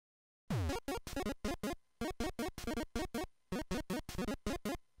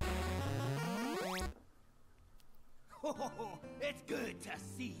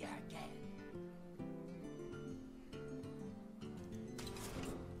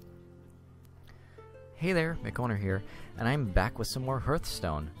Hey there, McOwner here, and I'm back with some more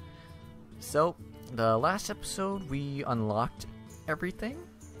Hearthstone. So, the last episode we unlocked everything,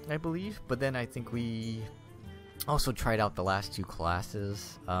 I believe, but then I think we also tried out the last two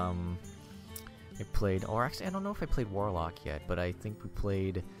classes. I played, or actually I don't know if I played Warlock yet, but I think we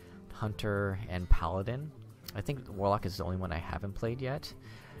played Hunter and Paladin. I think Warlock is the only one I haven't played yet,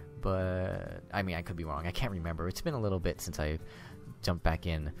 but I mean I could be wrong, I can't remember. It's been a little bit since I jumped back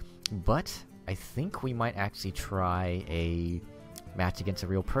in, but I think we might actually try a match against a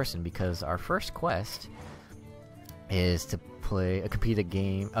real person, because our first quest is to complete a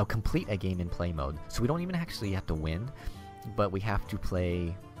game in play mode. So we don't even actually have to win, but we have to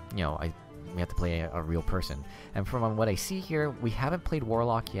play, we have to play a real person. And from what I see here, we haven't played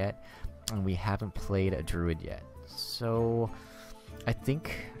Warlock yet, and we haven't played a Druid yet. So I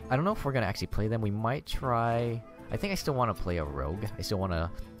don't know if we're gonna actually play them. We might try. I think I still want to play a rogue. I still want to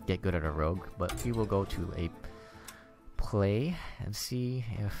get good at a rogue, but we will go to a play and see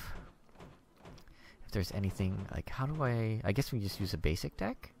if there's anything like, how do I guess we just use a basic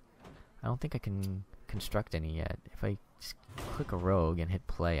deck. I don't think I can construct any yet. If I just click a rogue and hit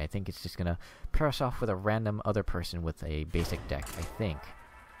play, I think it's just gonna pair us off with a random other person with a basic deck, I think.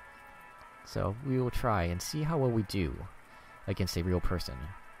 So we will try and see how well we do against a real person.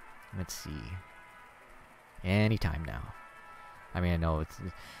 Let's see. Anytime now. I mean, I know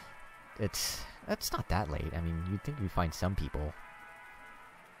it's not that late. I mean, you'd think we'd find some people.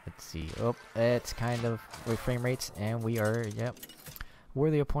 Let's see. Oh, it's kind of with frame rates, and we are, yep.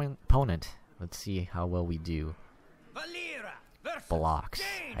 We're the opponent. Let's see how well we do. Blocks.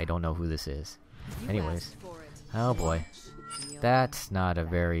 I don't know who this is. Anyways. Oh boy. That's not a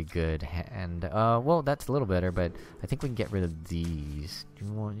very good hand. Well, that's a little better, but I think we can get rid of these.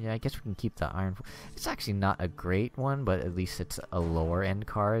 Yeah, I guess we can keep the iron. It's actually not a great one, but at least it's a lower end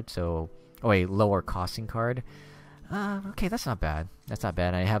card, so... Oh, a lower costing card. Okay, that's not bad. That's not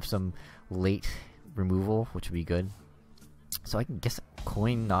bad. I have some late removal, which would be good. So I can guess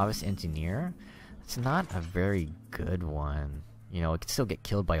Coin Novice Engineer. It's not a very good one. You know, it could still get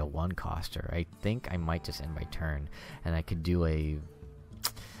killed by a one-coster. I think I might just end my turn, and I could do a...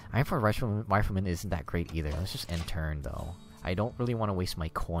 Iron for Rifleman isn't that great either. Let's just end turn, though. I don't really want to waste my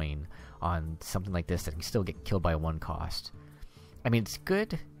coin on something like this that can still get killed by a one-cost. I mean, it's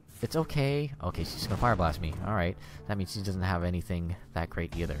good. It's okay. Okay, she's gonna Fire Blast me. Alright. That means she doesn't have anything that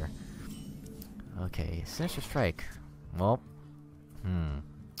great either. Okay, Sinister Strike. Well,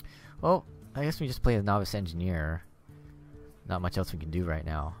 Well, I guess we just play a Novice Engineer. Not much else we can do right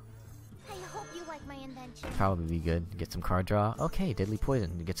now. I hope you like my invention. Probably be good. Get some card draw. Okay, Deadly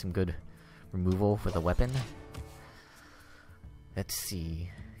Poison. To get some good removal with a weapon. Let's see.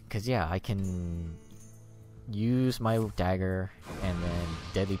 Because, yeah, I can use my dagger and then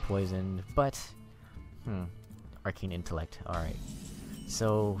Deadly Poison, but... Arcane Intellect. Alright.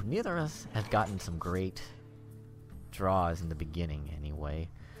 So, neither of us has gotten some great draws in the beginning, anyway.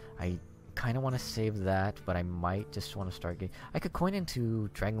 I kind of want to save that, but I might just want to start getting... I could coin into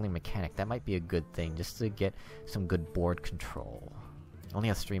Dragonling Mechanic. That might be a good thing, just to get some good board control. Only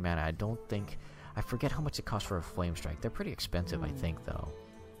has 3 mana. I don't think... I forget how much it costs for a Flame Strike. They're pretty expensive, I think, though.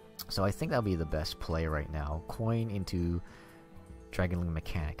 So I think that'll be the best play right now. Coin into Dragonling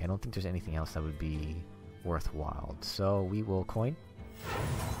Mechanic. I don't think there's anything else that would be worthwhile. So we will coin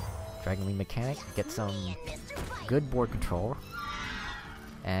Dragonling Mechanic, get some good board control,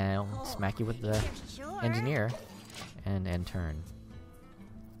 and smack you with the Engineer, and end turn.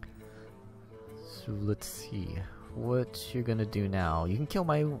 So let's see what you're gonna do now. You can kill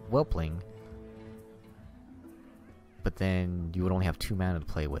my Whelpling, but then you would only have 2 mana to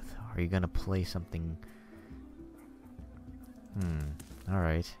play with. Are you gonna play something?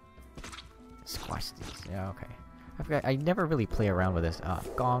 Alright. Squash these. Yeah, okay. I forgot, I never really play around with this.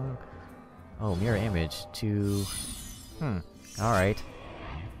 Gong. Oh, Mirror Image to... Alright.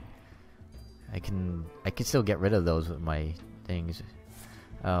 I can still get rid of those with my things.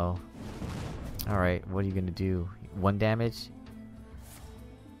 Oh. Alright, what are you gonna do? 1 damage?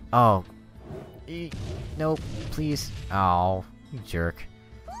 Oh. Nope, please. Oh, you jerk.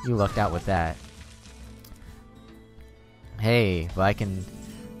 You lucked out with that. Hey, but I can...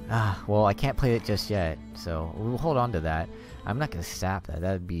 well, I can't play it just yet, so we'll hold on to that. I'm not gonna sap that.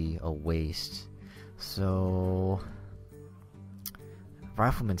 That'd be a waste. So...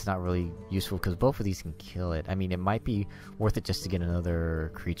 Rifleman's not really useful, because both of these can kill it. I mean, it might be worth it just to get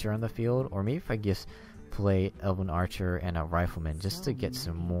another creature on the field, or maybe if I just play Elven Archer and a Rifleman, just to get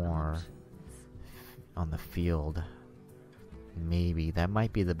some more on the field. Maybe that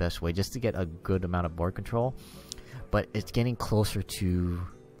might be the best way, just to get a good amount of board control. But it's getting closer to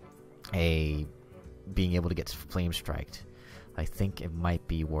a being able to get flame striked. I think it might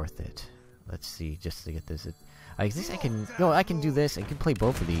be worth it. Let's see, just to get this. I think I can. No, I can do this. I can play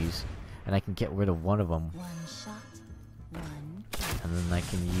both of these, and I can get rid of one of them. One shot, one. And then I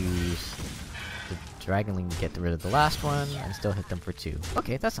can use the Dragonling to get rid of the last one, and still hit them for 2.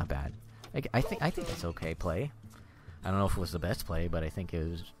 Okay, that's not bad. I think it's okay play. I don't know if it was the best play, but I think it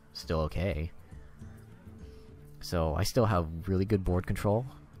was still okay. So I still have really good board control.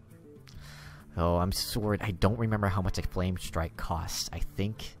 Oh, I'm sorry. I don't remember how much a Flame Strike costs. I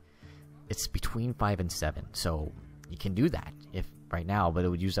think it's between 5 and 7. So you can do that if right now, but it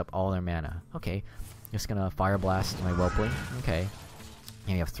would use up all their mana. Okay, just gonna Fire Blast my Whelpling. Okay,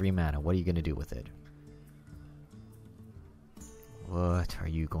 and you have 3 mana. What are you gonna do with it? What are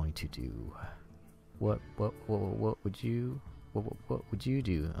you going to do? What would you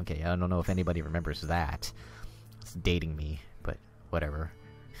do? Okay, I don't know if anybody remembers that. It's dating me, but whatever.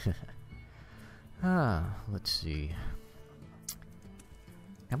 Let's see.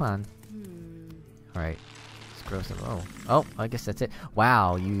 Come on. Alright. Let's grow some. Oh, I guess that's it.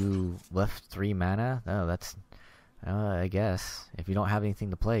 Wow, you left 3 mana? Oh, that's... I guess. If you don't have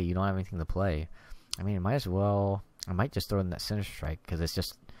anything to play, you don't have anything to play. I mean, might as well... I might just throw in that Center Strike, because it's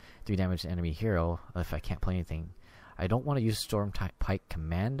just 3 damage to enemy hero if I can't play anything. I don't want to use Storm Pike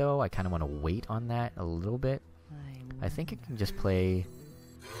Commando. I kind of want to wait on that a little bit. I think I can just play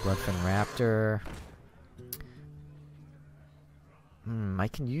Bloodfin Raptor. I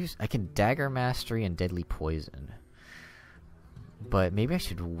can Dagger Mastery and Deadly Poison. But maybe I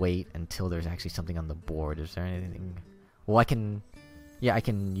should wait until there's actually something on the board. Is there anything? Well, I can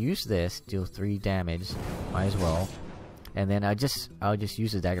use this, deal 3 damage, might as well. And then I'll just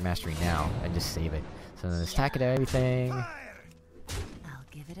use the Dagger Mastery now and just save it. So then attack it everything. I'll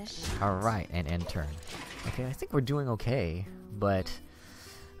give it a shot. Alright, and end turn. Okay, I think we're doing okay, but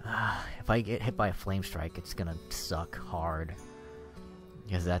if I get hit by a Flame Strike, it's gonna suck hard.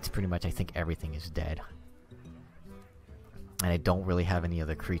 Because that's pretty much, I think everything is dead. And I don't really have any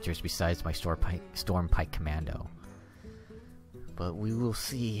other creatures besides my Storm Pike Commando. But we will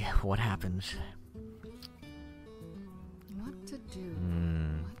see what happens. What to do?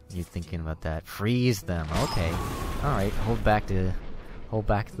 You thinking about that? Freeze them. Okay. All right. Hold back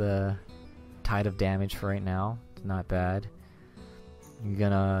the tide of damage for right now. It's not bad. You're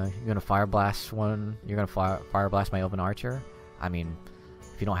gonna Fire Blast one. You're gonna Fire Blast my Open Archer. I mean,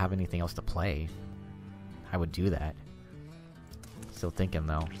 if you don't have anything else to play, I would do that. Still thinking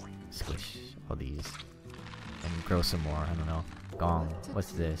though. Squish all these and grow some more. I don't know. Gong.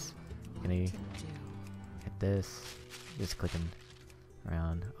 What's this? Can I hit this? Just clicking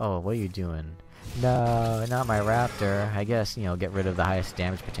around. Oh, what are you doing? No, not my Raptor. I guess, you know, get rid of the highest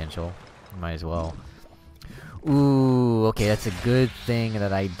damage potential. Might as well. Ooh, okay, that's a good thing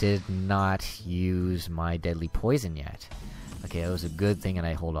that I did not use my Deadly Poison yet. Okay, that was a good thing, and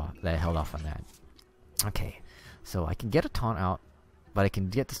I held off on that. Okay, so I can get a taunt out, but I can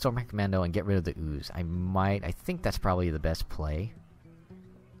get the Storm Commando and get rid of the ooze. I think that's probably the best play.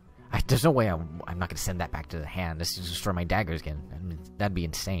 There's no way I'm not gonna send that back to the hand. This is destroy my daggers again. I mean, that'd be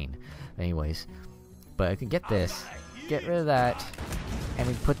insane. Anyways, but I can get this, get rid of that, and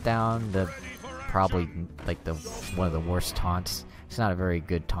we put down the probably like one of the worst taunts. It's not a very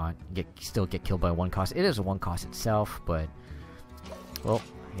good taunt. Still get killed by 1 cost. It is a 1 cost itself, but well,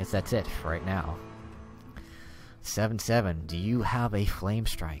 I guess that's it for right now. 7-7. Do you have a Flame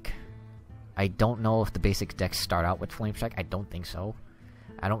Strike? I don't know if the basic decks start out with Flame Strike. I don't think so.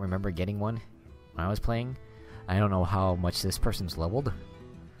 I don't remember getting one when I was playing. I don't know how much this person's leveled.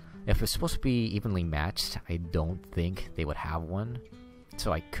 If it's supposed to be evenly matched, I don't think they would have one.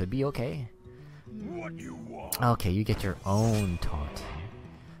 So I could be okay. What you want? Okay, you get your own taunt.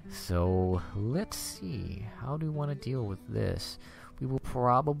 So let's see. How do we want to deal with this? We will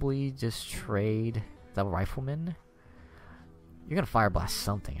probably just trade the Rifleman. You're gonna Fire Blast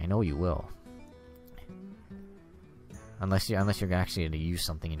something. I know you will. Unless you're actually gonna use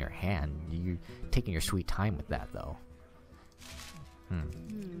something in your hand. You're taking your sweet time with that, though.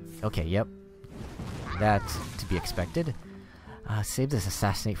 Okay, yep. That's to be expected. Save this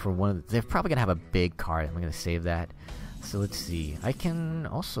Assassinate for one of the... They're probably gonna have a big card. I'm gonna save that. So let's see. I can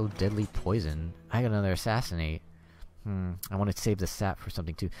also Deadly Poison. I got another Assassinate. I want to save the sap for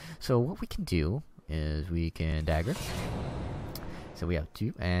something too. So what we can do is we can Dagger. So we have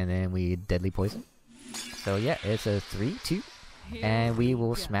 2, and then we Deadly Poison. So yeah, it's a 3-2, and we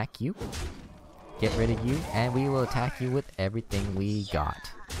will smack you, get rid of you, and we will attack you with everything we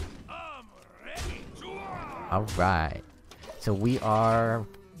got. Alright, so we are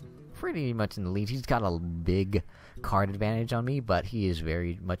pretty much in the lead. He's got a big card advantage on me, but he is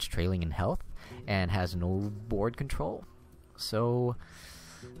very much trailing in health and has no board control. So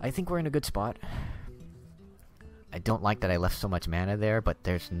I think we're in a good spot. I don't like that I left so much mana there, but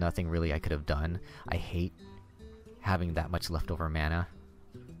there's nothing really I could have done. I hate having that much leftover mana,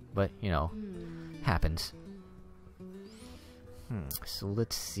 but you know, happens. So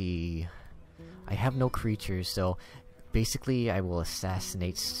let's see. I have no creatures, so basically I will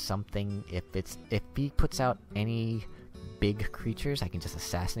assassinate something. If he puts out any big creatures, I can just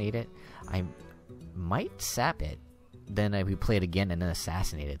assassinate it. I might sap it, then I would play it again and then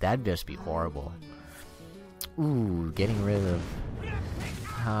assassinate it. That'd just be horrible. Ooh, getting rid of...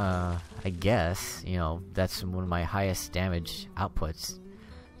 I guess, you know, that's one of my highest damage outputs.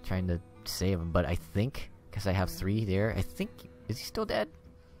 Trying to save him, but I think, because I have 3 there, I think... Is he still dead?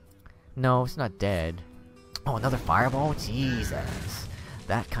 No, it's not dead. Oh, another fireball? Jesus.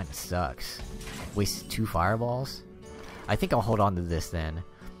 That kind of sucks. Wasted 2 fireballs? I think I'll hold on to this then.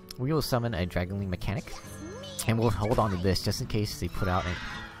 We will summon a Dragonling Mechanic. And we'll hold on to this just in case they put out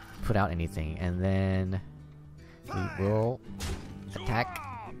anything. And then... we will attack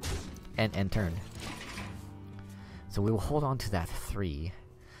and end turn. So we will hold on to that 3.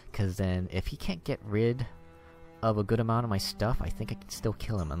 Because then if he can't get rid of a good amount of my stuff, I think I can still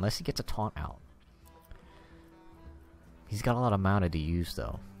kill him. Unless he gets a taunt out. He's got a lot of mana to use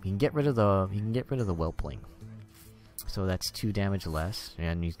though. He can get rid of the Whelpling. So that's 2 damage less.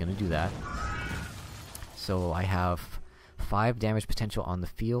 And he's gonna do that. So I have 5 damage potential on the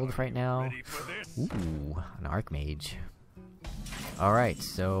field right now. Ooh, an Archmage. Alright,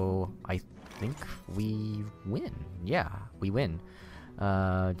 so I think we win. Yeah, we win.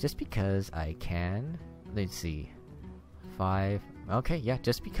 Just because I can. Let's see. 5. Okay, yeah,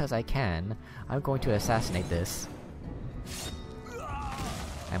 just because I can, I'm going to assassinate this.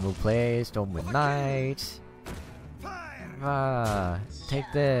 And we'll play Stormwind Knight.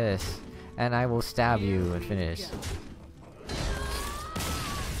 Take this. And I will stab you and finish.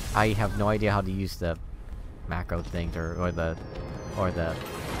 I have no idea how to use the macro things or the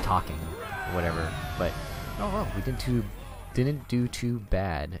talking or whatever, but we didn't do too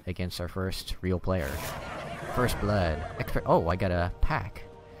bad against our first real player. First blood. Oh, I got a pack.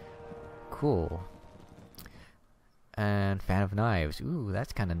 Cool. And Fan of Knives. Ooh,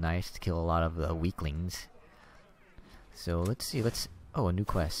 that's kind of nice to kill a lot of the weaklings. So let's see. Oh, a new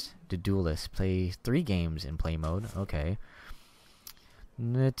quest. The Duelist. Play 3 games in play mode. Okay.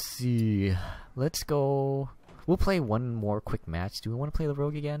 Let's see. Let's go. We'll play one more quick match. Do we want to play the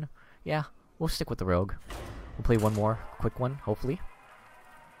Rogue again? Yeah, we'll stick with the Rogue. We'll play one more quick one, hopefully.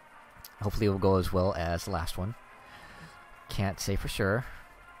 Hopefully it will go as well as the last one. Can't say for sure.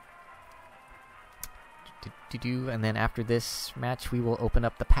 And then after this match, we will open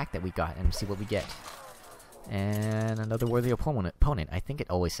up the pack that we got and see what we get. And another worthy opponent. I think it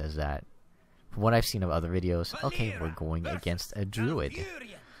always says that. From what I've seen of other videos. Okay, we're going against a druid.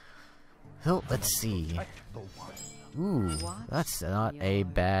 So, let's see. Ooh, that's not a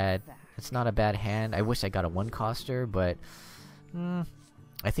bad... It's not a bad hand. I wish I got a 1-coster, but...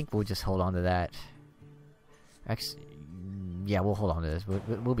 I think we'll just hold on to that. Actually, yeah, we'll hold on to this.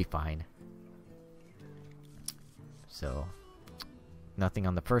 We'll be fine. So, nothing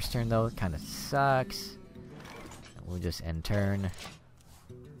on the first turn though. It kind of sucks. We'll just end turn.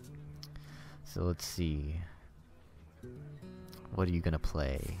 So let's see. What are you gonna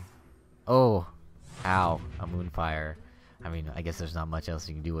play? Oh, ow, a Moonfire. I mean, I guess there's not much else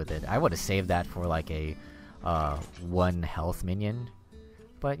you can do with it. I would have saved that for like a 1 health minion,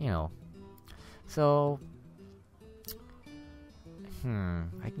 but you know. So,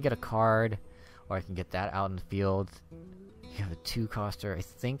 I can get a card, or I can get that out in the field. You have a 2-coster, I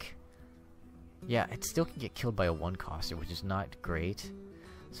think. Yeah, it still can get killed by a 1-coster, which is not great.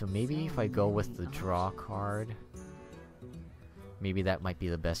 So maybe if I go with the draw card, maybe that might be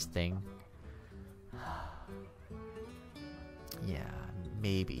the best thing. Yeah,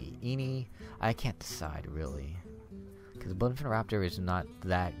 maybe. Eenie, I can't decide really. Because Bloodfin Raptor is not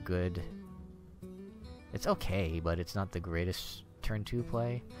that good. It's okay, but it's not the greatest turn 2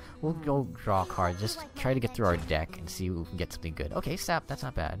 play. We'll go draw a card, just try to get through our deck and see if we can get something good. Okay, Sap, that's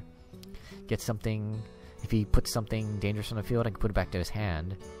not bad. Get something... If he puts something dangerous on the field, I can put it back to his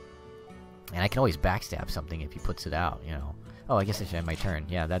hand. And I can always backstab something if he puts it out, you know. Oh, I guess I should have my turn.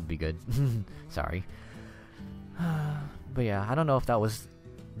 Yeah, that'd be good. Sorry. But yeah, I don't know if that was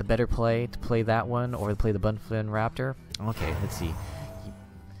the better play, to play that one, or to play the Bloodfin Raptor. Okay, let's see.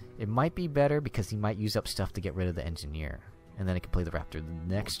 It might be better because he might use up stuff to get rid of the Engineer. and then I can play the Raptor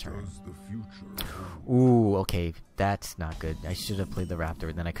the next turn. Does the future Ooh, okay, that's not good. I should have played the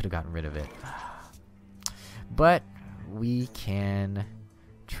Raptor, then I could have gotten rid of it. But we can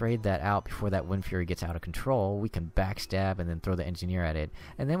trade that out before that Wind Fury gets out of control. We can backstab and then throw the Engineer at it,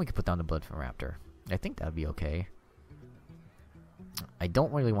 and then we can put down the Blood from Raptor. I think that would be okay. I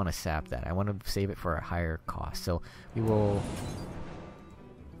don't really want to sap that. I want to save it for a higher cost. So we will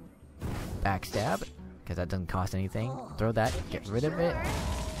backstab, because that doesn't cost anything. Throw that, get rid of it,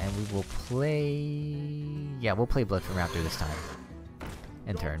 and we will play... Yeah, we'll play Blood from Raptor this time.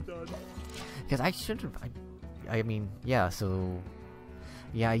 End turn. Because I should have... I mean, yeah, so...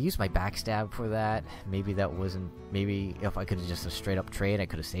 Yeah, I used my backstab for that. Maybe that wasn't... Maybe if I could have just a straight up trade, I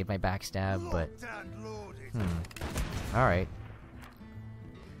could have saved my backstab, but... Alright.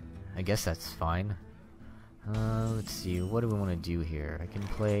 I guess that's fine. Let's see, what do we want to do here? I can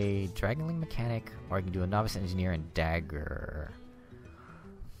play Dragonling Mechanic, or I can do a Novice Engineer and Dagger.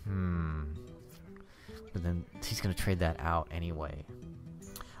 But then he's going to trade that out anyway.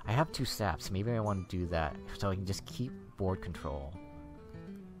 I have 2 saps, maybe I want to do that, so I can just keep board control.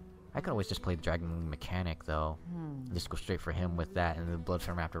 I could always just play the Dragonling Mechanic, though. Just go straight for him with that, and the Blood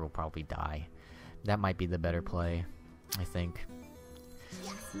from Raptor will probably die. That might be the better play, I think.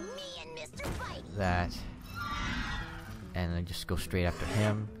 Yes, me and Mr. Fight. That. And I just go straight after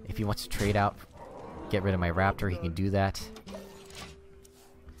him. If he wants to trade out, get rid of my Raptor, he can do that.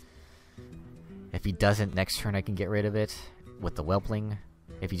 If he doesn't, next turn I can get rid of it with the Whelpling.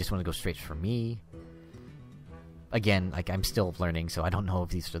 If he just want to go straight for me. Again, like, I'm still learning, so I don't know if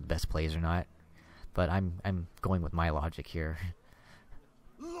these are the best plays or not. But I'm going with my logic here.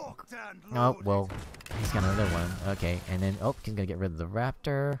 Oh, well, he's got another one. Okay, and then, oh, he's gonna get rid of the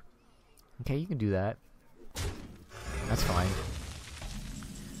Raptor. Okay, you can do that. That's fine.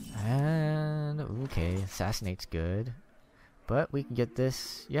 And, okay, Assassinate's good. But we can get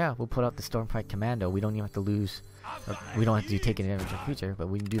this, yeah, we'll put out the Stormpike Commando. We don't even have to lose, we don't have to do taking damage in the future, but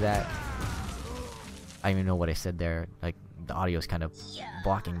we can do that. I don't even know what I said there. Like, the audio is kind of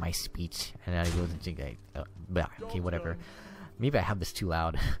blocking my speech, and I wasn't thinking, okay, whatever. Maybe I have this too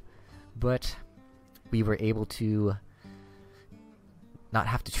loud. But we were able to not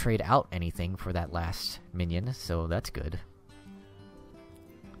have to trade out anything for that last minion, so that's good.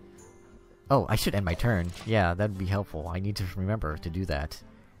 Oh, I should end my turn. Yeah, that'd be helpful. I need to remember to do that.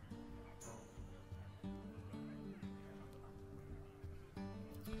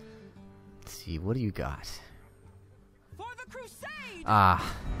 Let's see, what do you got? For the crusade!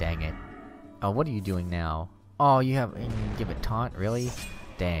 Ah, dang it. Oh, what are you doing now? Oh, you have... You give it taunt? Really?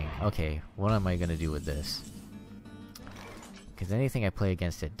 Dang. Okay, what am I gonna do with this? Because anything I play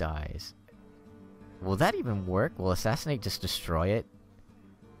against it dies. Will that even work? Will Assassinate just destroy it?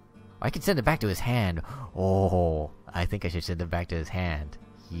 I can send it back to his hand. Oh, I think I should send it back to his hand.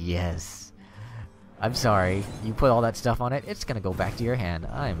 Yes. I'm sorry. You put all that stuff on it, it's gonna go back to your hand.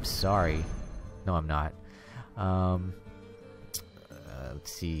 I'm sorry. No, I'm not.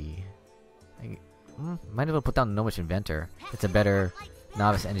 Let's see. Might as well put down Gnomish Inventor. It's a better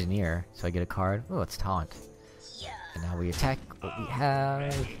Novice Engineer, so I get a card. Oh, it's Taunt. And now we attack what we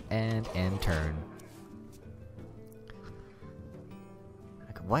have, and end turn.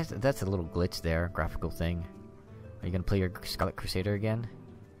 Why is that? That's a little glitch there, graphical thing. Are you gonna play your Scarlet Crusader again?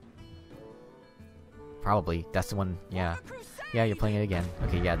 Probably. That's the one, yeah. Yeah, you're playing it again.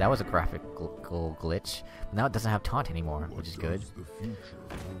 Okay, yeah, that was a graphical glitch. But now it doesn't have Taunt anymore, which is good.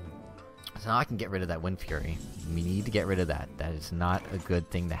 So now I can get rid of that Wind Fury. We need to get rid of that. That is not a good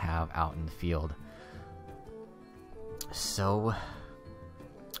thing to have out in the field. So,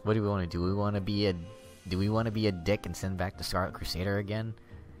 what do we want to do? Do we want to be a dick and send back the Scarlet Crusader again?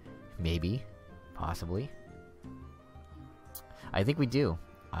 Maybe, possibly. I think we do.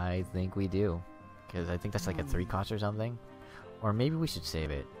 I think we do, because I think that's like a 3 cost or something. Or maybe we should save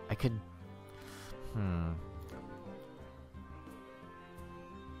it. I could.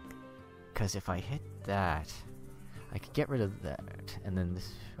 Because if I hit that, I could get rid of that, and then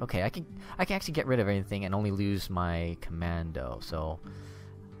this. Okay, I can actually get rid of everything and only lose my commando. So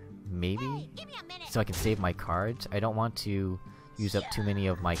maybe, so I can save my cards. I don't want to use up too many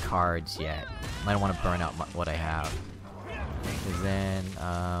of my cards yet. I don't want to burn out what I have. And then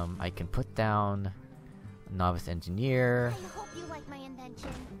I can put down Novice Engineer. I hope you like my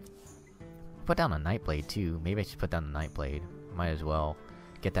invention. Put down a Nightblade too. Maybe I should put down the Nightblade. Might as well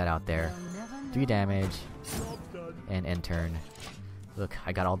get that out there. 3 damage and end turn. Look,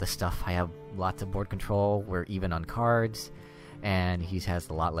 I got all this stuff. I have lots of board control. We're even on cards, and he has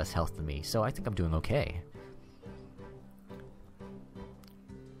a lot less health than me, so I think I'm doing okay.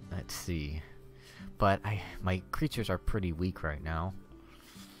 Let's see. but my creatures are pretty weak right now.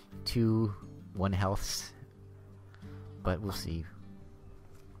 2 1 healths, but we'll see.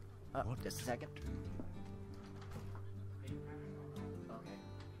 Just a second.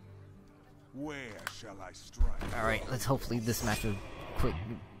 Where shall I strike? Alright, let's hopefully this match will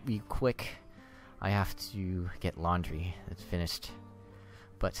be quick. I have to get laundry. It's finished.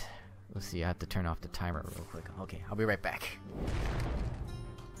 But, let's see, I have to turn off the timer real quick. Okay, I'll be right back.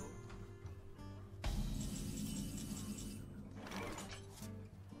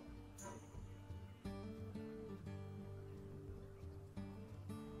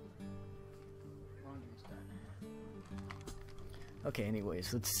 Okay,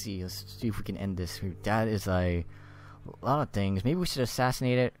 anyways, let's see if we can end this. That is a lot of things. Maybe we should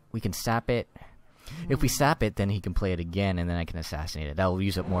assassinate it. We can sap it. If we sap it, then he can play it again, and then I can assassinate it. That will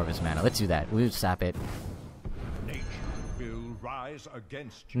use up more of his mana. Let's do that. We'll sap it. Nature will rise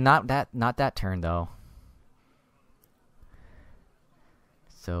against you. Not that turn though.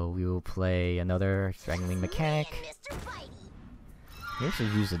 So we will play another strangling mechanic. Mr. Bitey. Maybe we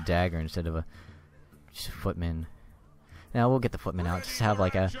should use a dagger instead of a footman. Now we'll get the footman out. Just have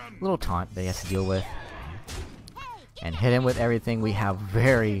like a little taunt that he has to deal with. And hit him with everything. We have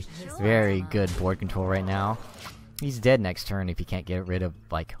very, very good board control right now. He's dead next turn if he can't get rid of,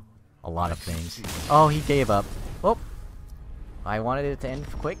 like, a lot of things. Oh, he gave up. Oh! I wanted it to end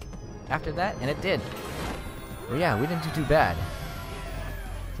quick after that, and it did. Well, yeah, we didn't do too bad.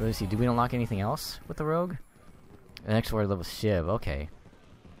 So let's see, did we unlock anything else with the rogue? An extra level Shiv, okay.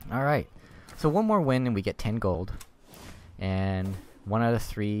 Alright. So one more win and we get 10 gold. And 1 out of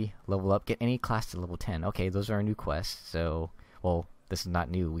 3 level up. Get any class to level 10. Okay, those are our new quests. So, well, this is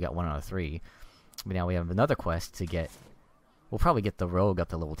not new. We got 1 out of 3. But now we have another quest to get. We'll probably get the rogue up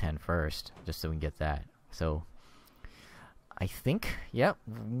to level 10 first, just so we can get that. So, I think, yep,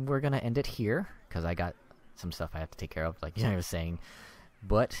 we're gonna end it here because I got some stuff I have to take care of, like I was saying.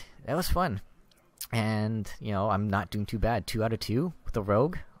 But that was fun, and you know I'm not doing too bad. 2 out of 2 with the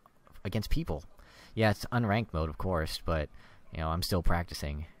rogue against people. Yeah, it's unranked mode, of course, but you know, I'm still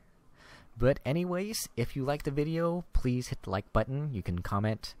practicing. But anyways, if you like the video, please hit the like button. You can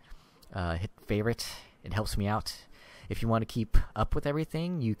comment, hit favorite. It helps me out. If you want to keep up with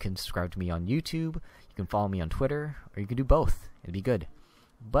everything, you can subscribe to me on YouTube. You can follow me on Twitter, or you can do both. It'd be good.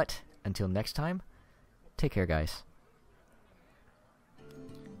 But until next time, take care, guys.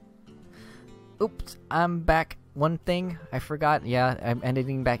 Oops, I'm back. One thing I forgot. Yeah, I'm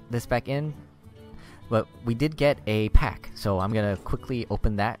editing this back in. But we did get a pack, so I'm gonna quickly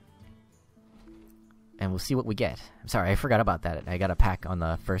open that, and we'll see what we get. I'm sorry, I forgot about that. I got a pack on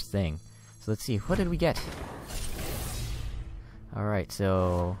the first thing. So let's see, what did we get? Alright,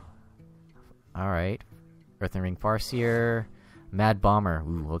 so... Alright. Earthen Ring Farseer. Mad Bomber.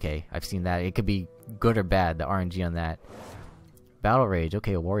 Ooh, okay, I've seen that. It could be good or bad, the RNG on that. Battle Rage.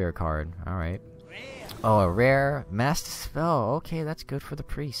 Okay, a warrior card. Alright. Oh, a rare Master Spell. Okay, that's good for the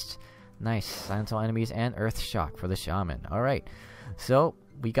priest. Nice. Silence all enemies and Earth Shock for the shaman. Alright. So,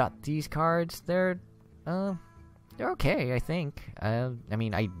 we got these cards. They're okay, I think. I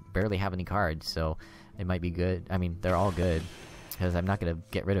mean, I barely have any cards, so it might be good. I mean, they're all good, because I'm not going to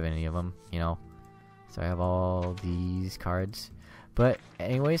get rid of any of them, you know. So I have all these cards. But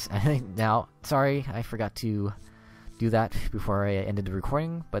anyways, I think now, sorry, I forgot to do that before I ended the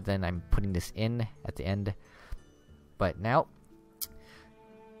recording, but then I'm putting this in at the end. But now...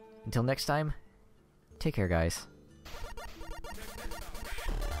 until next time, take care, guys.